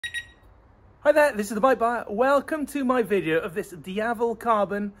Hi there, this is the Bike Buyer. Welcome to my video of this Diavel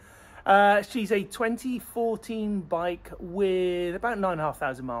Carbon. She's a 2014 bike with about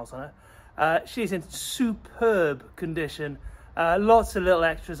 9,500 miles on her. She's in superb condition. Lots of little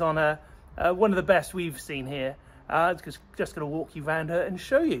extras on her. One of the best we've seen here. Just going to walk you around her and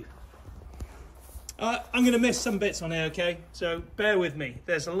show you. I'm going to miss some bits on here, okay? So bear with me.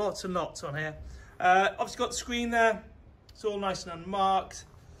 There's lots and lots on here. Obviously got the screen there. It's all nice and unmarked.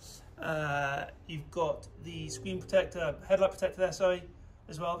 You've got the screen protector, headlight protector there, sorry,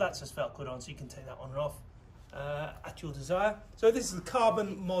 as well. That's just Velcroed on, so you can take that on and off at your desire. So this is the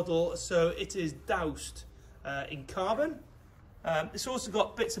carbon model, so it is doused in carbon. It's also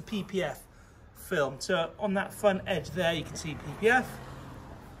got bits of PPF film. So on that front edge there, you can see PPF.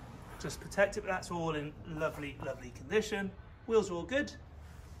 Just protect it, but that's all in lovely, lovely condition. Wheels are all good.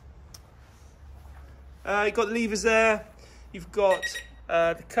 You've got the levers there. You've got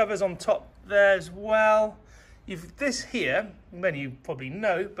the covers on top there as well. You've this here, many of you probably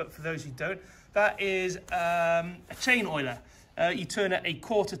know, but for those who don't, that is a chain oiler. You turn it a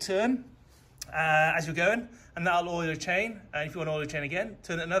quarter turn as you're going, and that'll oil your chain. And if you want to oil your chain again,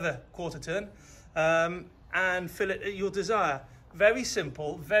 turn it another quarter turn and fill it at your desire. Very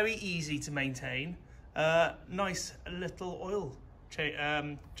simple, very easy to maintain. Nice little oil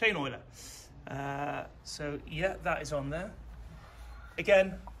chain oiler. So yeah, that is on there.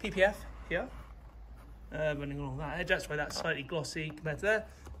 Again, PPF here, running along that edge. That's why that's slightly glossy compared to there.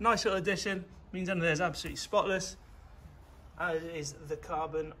 Nice little addition, means under there is absolutely spotless. As is the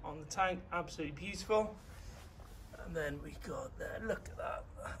carbon on the tank, absolutely beautiful. And then we got there, look at that.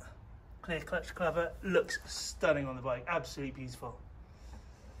 Clear clutch cover, looks stunning on the bike, absolutely beautiful.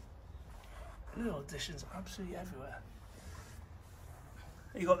 Little additions absolutely everywhere.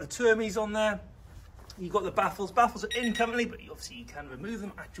 You got the Termes on there. You've got the baffles. Baffles are in currently, but obviously you can remove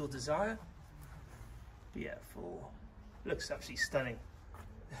them at your desire. But yeah, looks absolutely stunning.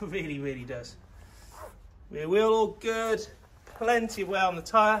 It really, really does. Rear wheel all good. Plenty of wear on the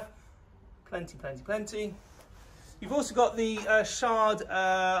tyre. Plenty, plenty, plenty. You've also got the Shard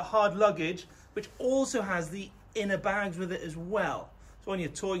hard luggage, which also has the inner bags with it as well. So on your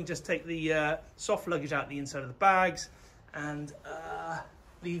tour, you can just take the soft luggage out the inside of the bags and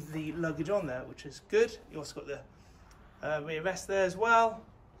leave the luggage on there, which is good. You also got the rear rest there as well.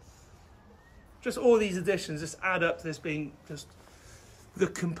 Just all these additions just add up to this being just the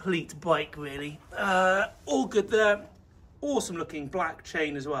complete bike, really. All good there. Awesome looking black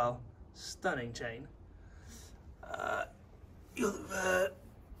chain as well. Stunning chain. The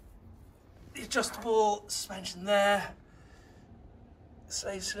adjustable suspension there.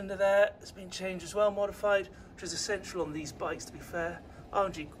 Slave cylinder there has been changed as well, modified, which is essential on these bikes, to be fair.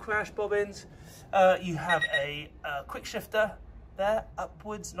 RNG crash bobbins. You have a quick shifter there,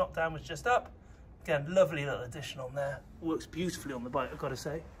 upwards, not downwards, just up. Again, lovely little addition on there. Works beautifully on the bike, I've got to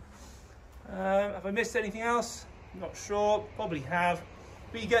say. Have I missed anything else? Not sure, probably have.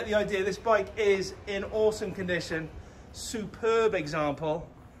 But you get the idea. This bike is in awesome condition. Superb example.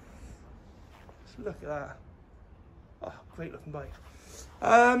 Just look at that. Oh, great looking bike.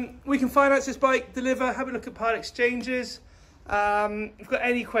 We can finance this bike, deliver, have a look at part exchanges. If you've got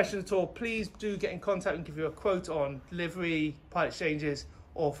any questions at all, please do get in contact and give you a quote on delivery, part exchanges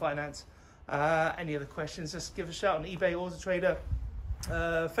or finance. Any other questions, just give us a shout on eBay, Auto Trader,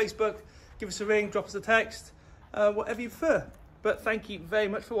 Facebook, give us a ring, drop us a text, whatever you prefer. But thank you very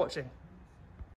much for watching.